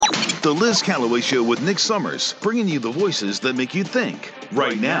The Liz Calloway Show with Nick Summers, bringing you the voices that make you think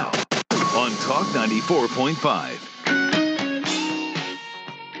right now on Talk 94.5.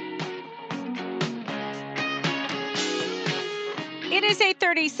 It is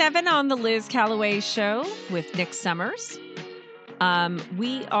 8:37 on the Liz Calloway Show with Nick Summers.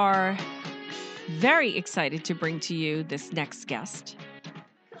 We are very excited to bring to you this next guest.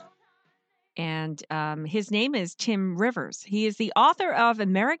 And his name is Tim Rivers. He is the author of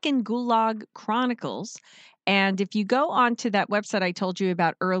American Gulag Chronicles. And if you go on to that website I told you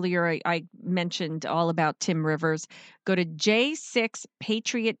about earlier, I mentioned all about Tim Rivers. Go to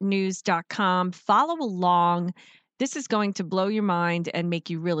j6patriotnews.com. Follow along. This is going to blow your mind and make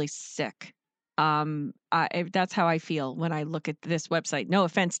you really sick. That's how I feel when I look at this website. No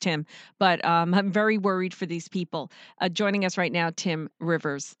offense, Tim, but I'm very worried for these people. Joining us right now, Tim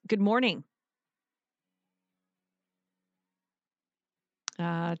Rivers. Good morning.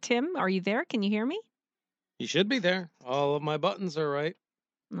 Tim, are you there? Can you hear me? You should be there. All of my buttons are right.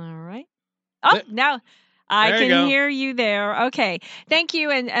 All right. Oh, now I can hear you there. Okay. Thank you.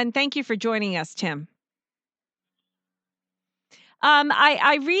 And thank you for joining us, Tim.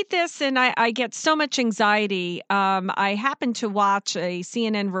 I read this and I get so much anxiety. I happened to watch a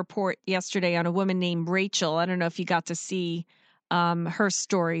CNN report yesterday on a woman named Rachel. I don't know if you got to see her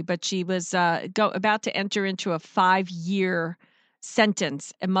story, but she was about to enter into a 5-year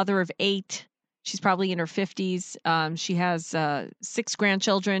sentence, a mother of 8. She's probably in her 50s. She has 6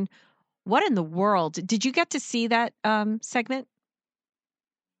 grandchildren. What in the world? Did you get to see that segment?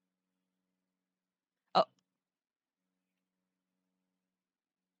 Oh.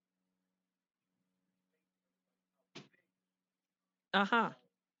 Uh-huh.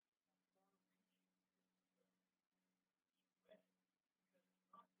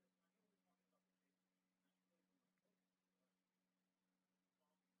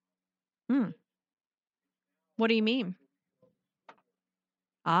 Hmm. What do you mean?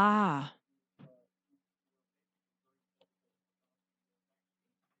 Ah.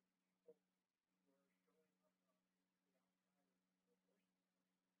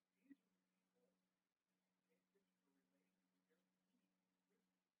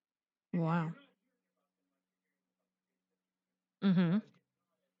 Wow. Mm-hmm.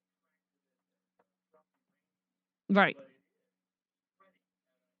 Right.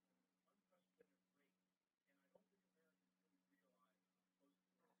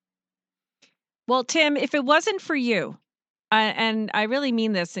 Well, Tim, if it wasn't for you, and I really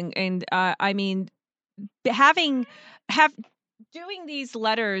mean this, and I mean having have doing these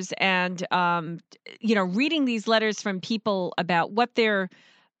letters and reading these letters from people about what they're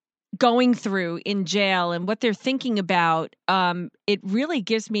going through in jail and what they're thinking about, it really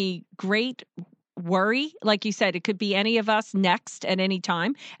gives me great worry. Like you said, it could be any of us next at any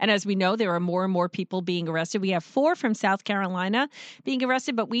time. And as we know, there are more and more people being arrested. We have 4 from South Carolina being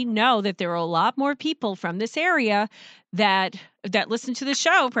arrested, but we know that there are a lot more people from this area that listen to the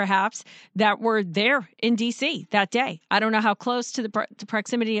show, perhaps, that were there in D.C. that day. I don't know how close to the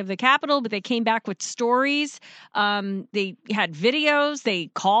proximity of the Capitol, but they came back with stories. They had videos. They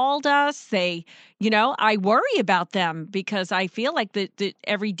called us. I worry about them because I feel like that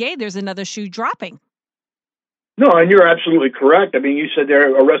every day there's another shoe dropping. No, and you're absolutely correct. I mean, you said they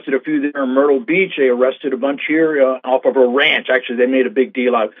arrested a few there in Myrtle Beach. They arrested a bunch here off of a ranch. Actually, they made a big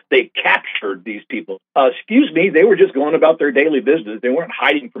deal out of it. They captured these people. Excuse me, they were just going about their daily business. They weren't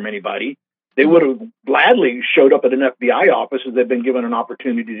hiding from anybody. They would have gladly showed up at an FBI office if they'd been given an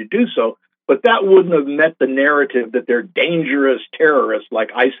opportunity to do so. But that wouldn't have met the narrative that they're dangerous terrorists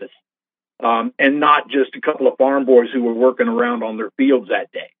like ISIS, and not just a couple of farm boys who were working around on their fields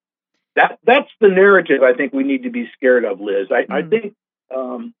that day. That's the narrative I think we need to be scared of, Liz. I think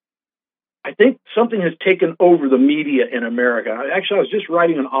something has taken over the media in America. Actually, I was just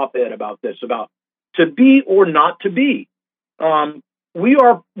writing an op-ed about this, about to be or not to be. We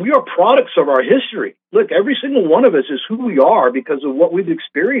are products of our history. Look, every single one of us is who we are because of what we've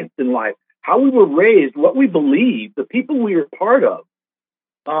experienced in life, how we were raised, what we believe, the people we are part of,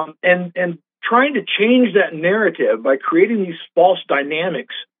 and trying to change that narrative by creating these false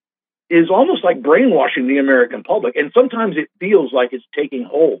dynamics is almost like brainwashing the American public. And sometimes it feels like it's taking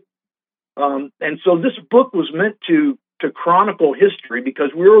hold. And so this book was meant to chronicle history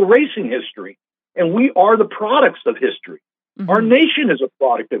because we're erasing history and we are the products of history. Mm-hmm. Our nation is a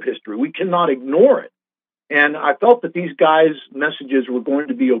product of history. We cannot ignore it. And I felt that these guys' messages were going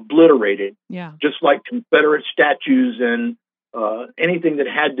to be obliterated, just like Confederate statues and anything that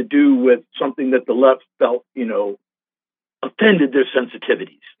had to do with something that the left felt, offended their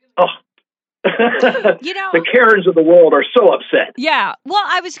sensitivities. Oh, You know, the Karens of the world are so upset. yeah. Well,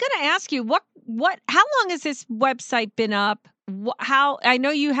 I was going to ask you how long has this website been up? How I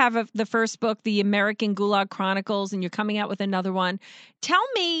know you have the first book, The American Gulag Chronicles, and you're coming out with another one. Tell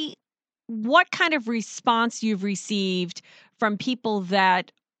me what kind of response you've received from people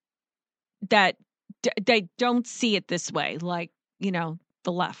that they don't see it this way, like,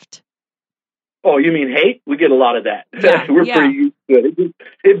 the left. Oh, you mean hate? We get a lot of that. Yeah, We're yeah. pretty used to it.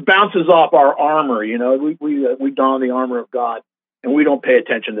 It bounces off our armor. We don the armor of God, and we don't pay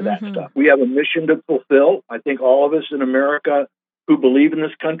attention to that stuff. We have a mission to fulfill. I think all of us in America who believe in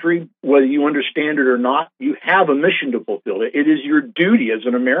this country, whether you understand it or not, you have a mission to fulfill. It is your duty as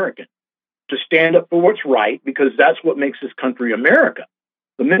an American to stand up for what's right, because that's what makes this country America.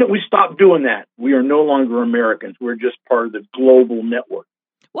 The minute we stop doing that, we are no longer Americans. We're just part of the global network.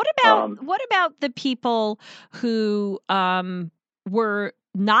 What about the people who were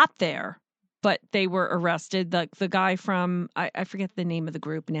not there, but they were arrested? The guy from I forget the name of the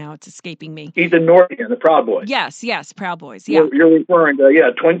group now; it's escaping me. Ethan Norton, the Proud Boys. Yes, Proud Boys. Yeah, you're referring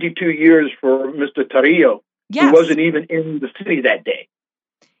to 22 years for Mr. Tarillo, who wasn't even in the city that day.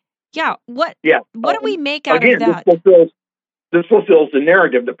 Yeah. What do we make out of that? This fulfills the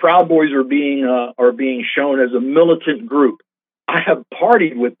narrative. The Proud Boys are being shown as a militant group. I have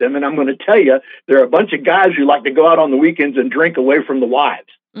partied with them, and I'm going to tell you, they're a bunch of guys who like to go out on the weekends and drink away from the wives.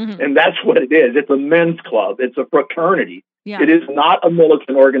 Mm-hmm. And that's what it is. It's a men's club. It's a fraternity. Yeah. It is not a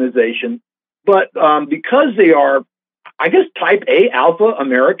militant organization. But because they are, I guess, type A alpha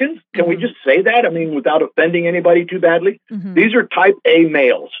Americans, can we just say that? I mean, without offending anybody too badly? Mm-hmm. These are type A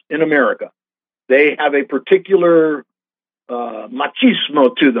males in America. They have a particular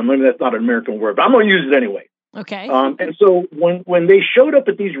machismo to them. I mean, that's not an American word, but I'm going to use it anyway. Okay. And so when they showed up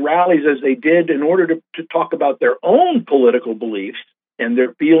at these rallies, as they did, in order to talk about their own political beliefs and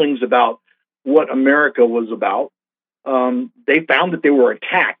their feelings about what America was about, they found that they were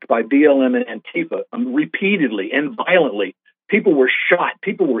attacked by BLM and Antifa repeatedly and violently. People were shot.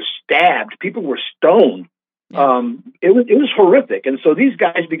 People were stabbed. People were stoned. Yeah. It was horrific. And so these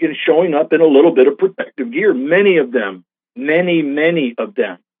guys began showing up in a little bit of protective gear. Many of them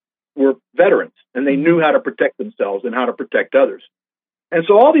were veterans, and they knew how to protect themselves and how to protect others. And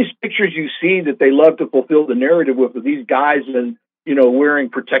so all these pictures you see that they love to fulfill the narrative with these guys and, wearing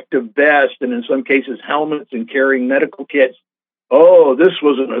protective vests and in some cases helmets and carrying medical kits. Oh, this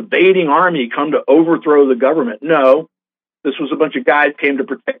was an invading army come to overthrow the government. No, this was a bunch of guys came to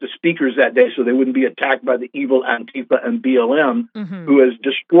protect the speakers that day so they wouldn't be attacked by the evil Antifa and BLM, who has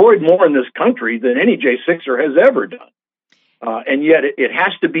destroyed more in this country than any J6er has ever done. And yet it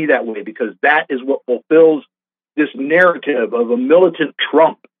has to be that way, because that is what fulfills this narrative of a militant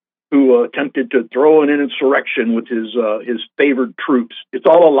Trump who attempted to throw in an insurrection with his favored troops. It's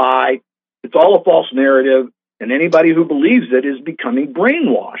all a lie. It's all a false narrative. And anybody who believes it is becoming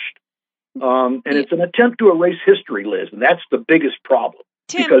brainwashed. And it's an attempt to erase history, Liz. And that's the biggest problem,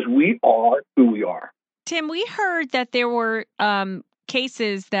 Tim, because we are who we are. Tim, we heard that there were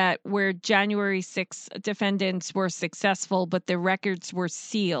cases where January 6th defendants were successful, but their records were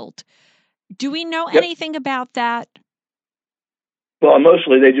sealed. Do we know anything about that? Well,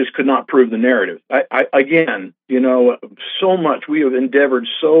 mostly they just could not prove the narrative. Again, so much we have endeavored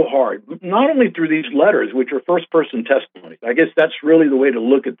so hard, not only through these letters, which are first-person testimonies. I guess that's really the way to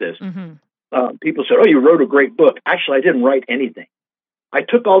look at this. Mm-hmm. People said, "Oh, you wrote a great book." Actually, I didn't write anything. I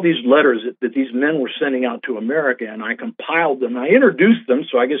took all these letters that these men were sending out to America, and I compiled them. I introduced them,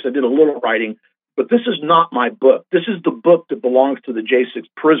 so I guess I did a little writing. But this is not my book. This is the book that belongs to the J6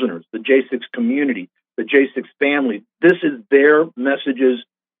 prisoners, the J6 community, the J6 family. This is their messages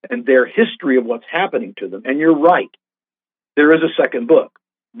and their history of what's happening to them. And you're right. There is a second book.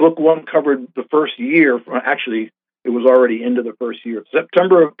 Book one covered the first year. Actually, it was already into the first year.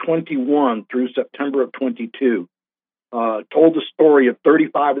 September of 21 through September of 22. Told the story of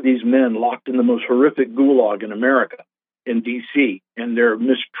 35 of these men locked in the most horrific gulag in America, in D.C., and their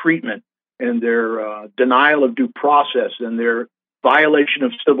mistreatment and their denial of due process and their violation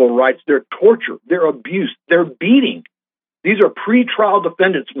of civil rights, their torture, their abuse, their beating. These are pre-trial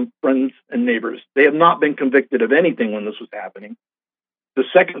defendants, friends and neighbors. They have not been convicted of anything when this was happening. The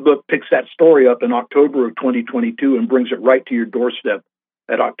second book picks that story up in October of 2022 and brings it right to your doorstep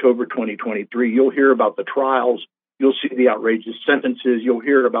at October 2023. You'll hear about the trials. You'll see the outrageous sentences. You'll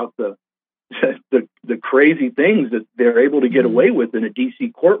hear about the crazy things that they're able to get away with in a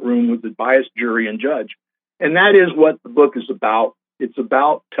D.C. courtroom with the biased jury and judge. And that is what the book is about. It's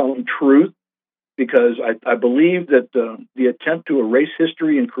about telling truth, because I believe that the attempt to erase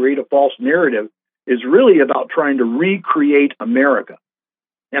history and create a false narrative is really about trying to recreate America.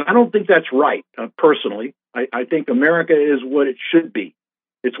 And I don't think that's right, personally. I think America is what it should be.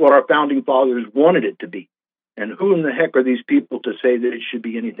 It's what our founding fathers wanted it to be. And who in the heck are these people to say that it should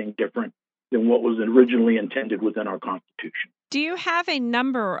be anything different than what was originally intended within our Constitution? Do you have a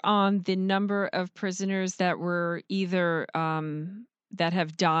number on the number of prisoners that were either that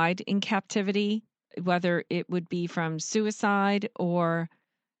have died in captivity, whether it would be from suicide or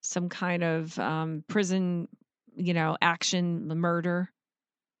some kind of prison, action, murder?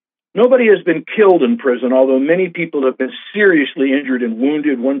 Nobody has been killed in prison, although many people have been seriously injured and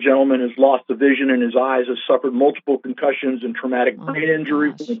wounded. One gentleman has lost the vision in his eyes, has suffered multiple concussions and traumatic brain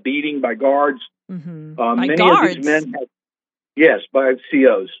injury from a beating by guards. Mm-hmm. Many of these men have, yes, by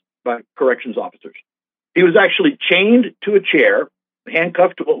COs, by corrections officers. He was actually chained to a chair,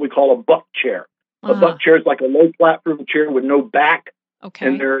 handcuffed to what we call a buck chair. A buck chair is like a low platform chair with no back. Okay.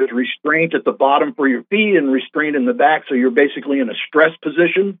 And there is restraint at the bottom for your feet and restraint in the back, so you're basically in a stress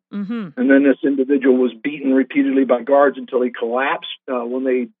position. Mm-hmm. And then this individual was beaten repeatedly by guards until he collapsed when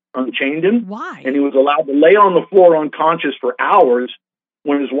they unchained him. Why? And he was allowed to lay on the floor unconscious for hours.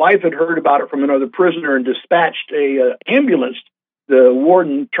 When his wife had heard about it from another prisoner and dispatched a ambulance, the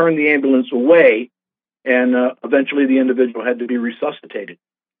warden turned the ambulance away, and eventually the individual had to be resuscitated.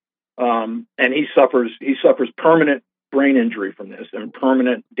 And he suffers permanent brain injury from this and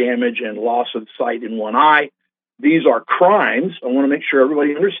permanent damage and loss of sight in one eye. These are crimes. I want to make sure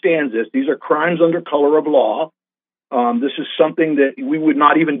everybody understands this. These are crimes under color of law. This is something that we would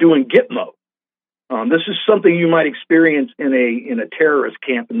not even do in Gitmo. This is something you might experience in a terrorist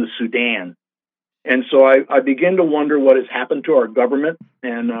camp in the Sudan. And so I begin to wonder what has happened to our government.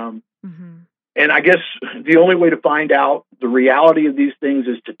 And I guess the only way to find out the reality of these things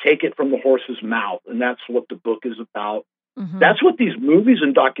is to take it from the horse's mouth. And that's what the book is about. Mm-hmm. That's what these movies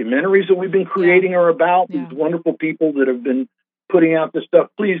and documentaries that we've been creating are about. Yeah. These wonderful people that have been putting out this stuff.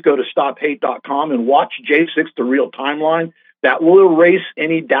 Please go to stophate.com and watch J6, The Real Timeline. That will erase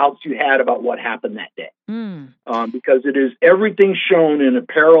any doubts you had about what happened that day. Because it is everything shown in a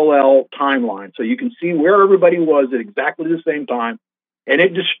parallel timeline. So you can see where everybody was at exactly the same time. And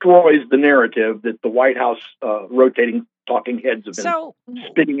it destroys the narrative that the White House rotating talking heads have been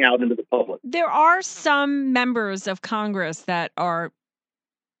spitting out into the public. There are some members of Congress that are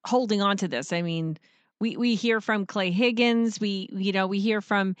holding on to this. I mean, we hear from Clay Higgins. We hear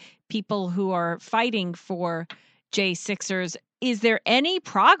from people who are fighting for J6ers. Is there any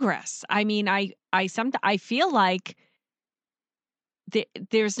progress? I mean, I feel like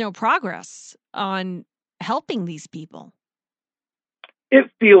there's no progress on helping these people. It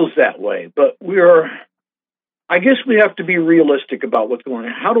feels that way, but I guess we have to be realistic about what's going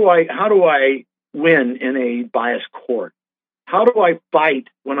on. How do I win in a biased court? How do I fight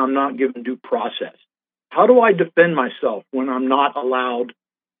when I'm not given due process? How do I defend myself when I'm not allowed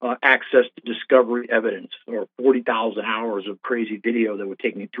access to discovery evidence or 40,000 hours of crazy video that would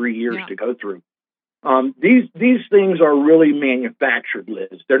take me 3 years to go through? These things are really manufactured,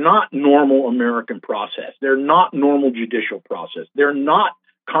 Liz. They're not normal American process. They're not normal judicial process. They're not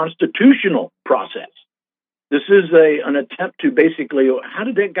constitutional process. This is an attempt to basically, how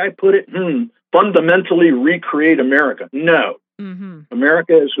did that guy put it? Fundamentally recreate America. No. Mm-hmm.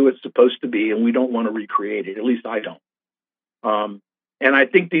 America is who it's supposed to be, and we don't want to recreate it. At least I don't. And I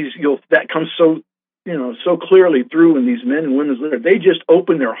think that comes so clearly through in these men and women's letters. They just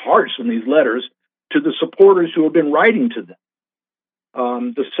open their hearts in these letters to the supporters who have been writing to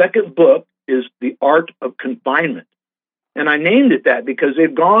them. The second book is The Art of Confinement. And I named it that because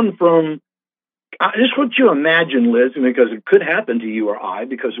they've gone from, I just want you to imagine, Liz, because it could happen to you or I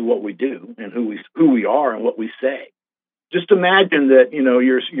because of what we do and who we are and what we say. Just imagine that,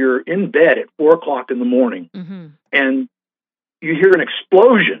 you're in bed at 4:00 in the morning and you hear an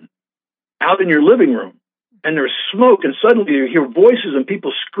explosion out in your living room. And there's smoke, and suddenly you hear voices and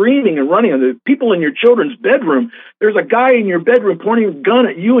people screaming and running. And the people in your children's bedroom, there's a guy in your bedroom pointing a gun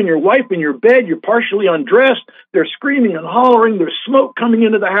at you and your wife in your bed. You're partially undressed. They're screaming and hollering. There's smoke coming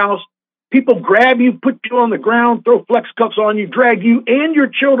into the house. People grab you, put you on the ground, throw flex cuffs on you, drag you and your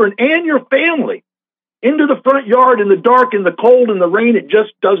children and your family into the front yard in the dark, in the cold, in the rain. It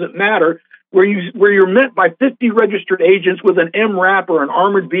just doesn't matter. Where you're met by 50 registered agents with an MRAP or an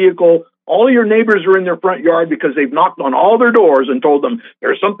armored vehicle. All your neighbors are in their front yard because they've knocked on all their doors and told them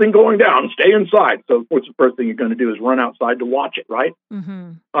there's something going down. Stay inside. So, of course, the first thing you're going to do is run outside to watch it, right?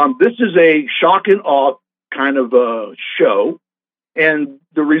 Mm-hmm. This is a shock and awe kind of a show, and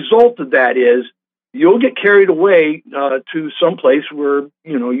the result of that is you'll get carried away to some place where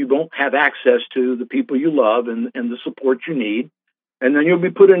you don't have access to the people you love and the support you need, and then you'll be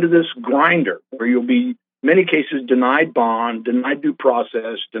put into this grinder where you'll be many cases denied bond, denied due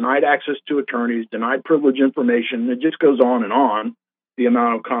process, denied access to attorneys, denied privileged information. It just goes on, the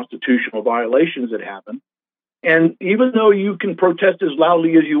amount of constitutional violations that happen. And even though you can protest as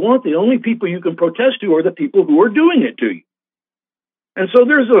loudly as you want, the only people you can protest to are the people who are doing it to you. And so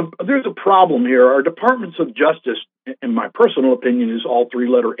there's a problem here. Our departments of justice, in my personal opinion, is all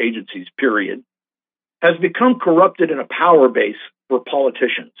three-letter agencies, period, has become corrupted in a power base for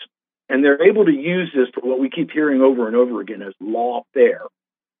politicians. And they're able to use this for what we keep hearing over and over again as lawfare.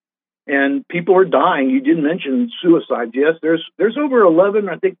 And people are dying. You did mention suicides. Yes, there's over 11,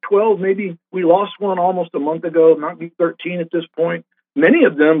 I think 12, maybe. We lost one almost a month ago, might be 13 at this point. Many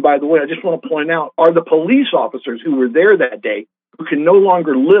of them, by the way, I just want to point out, are the police officers who were there that day who can no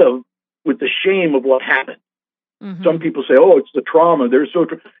longer live with the shame of what happened. Mm-hmm. Some people say, "Oh, it's the trauma."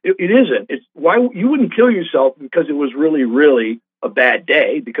 It isn't. It's why you wouldn't kill yourself because it was really, really a bad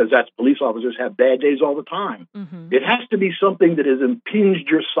day, because that's police officers have bad days all the time. Mm-hmm. It has to be something that has impinged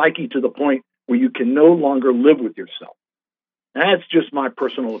your psyche to the point where you can no longer live with yourself. That's just my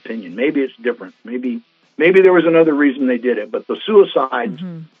personal opinion. Maybe it's different. Maybe there was another reason they did it. But the suicides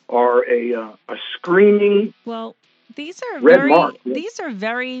are a screaming. Well, these are these are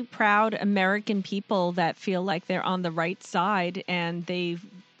very proud American people that feel like they're on the right side, and they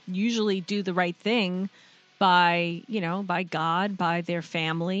usually do the right thing by God, by their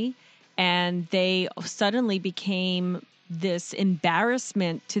family, and they suddenly became this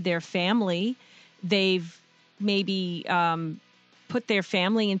embarrassment to their family. They've maybe put their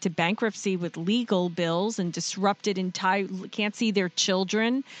family into bankruptcy with legal bills and disrupted can't see their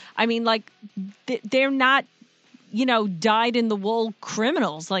children. I mean, like, they're not, dyed in the wool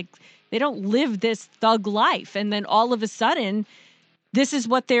criminals. Like, they don't live this thug life. And then all of a sudden, this is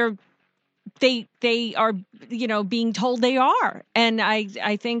what they are, being told they are. And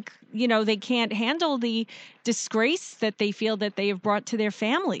I think, they can't handle the disgrace that they feel that they have brought to their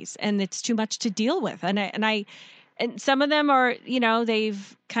families, and it's too much to deal with. And some of them are,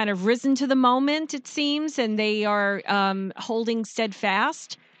 they've kind of risen to the moment, it seems, and they are holding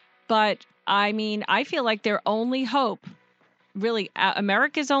steadfast. But I mean, I feel like their only hope, really,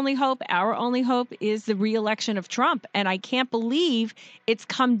 America's only hope, our only hope, is the reelection of Trump. And I can't believe it's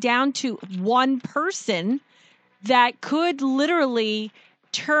come down to one person that could literally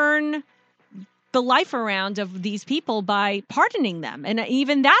turn the life around of these people by pardoning them. And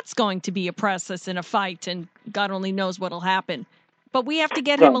even that's going to be a process and a fight, and God only knows what'll happen. But we have to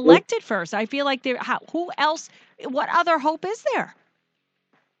get him elected first. I feel like what other hope is there?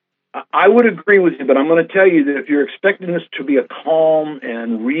 I would agree with you, but I'm going to tell you that if you're expecting this to be a calm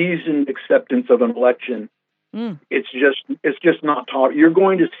and reasoned acceptance of an election, it's just not taught. You're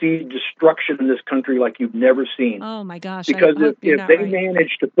going to see destruction in this country like you've never seen. Oh my gosh! Because if they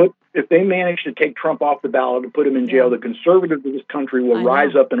manage to take Trump off the ballot and put him in jail, the conservatives of this country will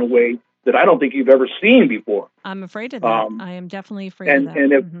rise up in a way that I don't think you've ever seen before. I'm afraid of that. I am definitely afraid of that.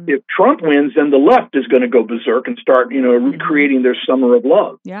 And if Trump wins, then the left is going to go berserk and start, recreating their summer of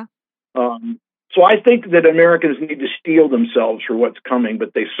love. Yeah. So I think that Americans need to steel themselves for what's coming,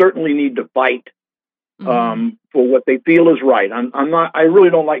 but they certainly need to fight for what they feel is right. I really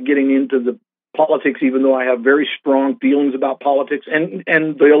don't like getting into the politics, even though I have very strong feelings about politics. And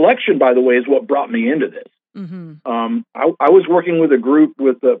the election, by the way, is what brought me into this. I was working with a group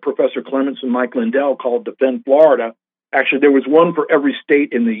with Professor Clements and Mike Lindell called Defend Florida. Actually, there was one for every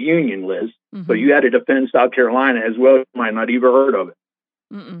state in the union, Liz. So you had to defend South Carolina as well. You might not even heard of it.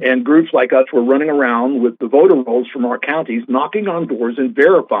 And groups like us were running around with the voter rolls from our counties, knocking on doors and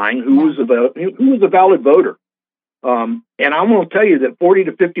verifying who was a valid voter. And I'm going to tell you that 40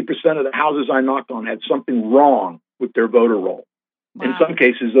 to 50% of the houses I knocked on had something wrong with their voter roll. Wow. In some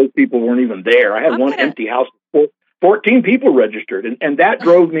cases, those people weren't even there. I had empty house, 14 people registered. And that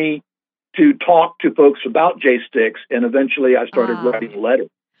drove me to talk to folks about J-Sticks. And eventually I started writing letters.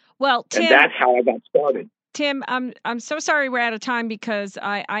 Well, Tim, and that's how I got started. Tim, I'm so sorry we're out of time, because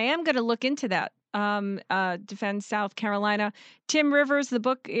I am going to look into that. Defend South Carolina. Tim Rivers, the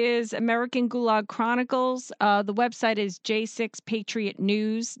book is American Gulag Chronicles. The website is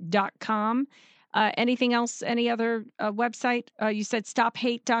j6patriotnews.com. Anything else? Any other website? You said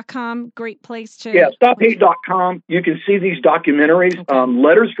stophate.com. Great place to... Yeah, stophate.com. You can see these documentaries. Okay.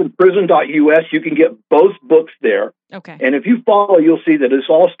 Lettersfromprison.us. You can get both books there. Okay. And if you follow, you'll see that this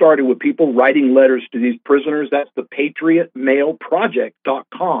all started with people writing letters to these prisoners. That's the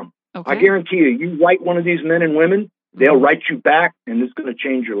patriotmailproject.com. Okay. I guarantee you write one of these men and women, they'll write you back, and it's going to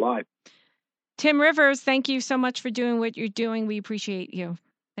change your life. Tim Rivers, thank you so much for doing what you're doing. We appreciate you.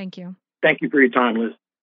 Thank you. Thank you for your time, Liz.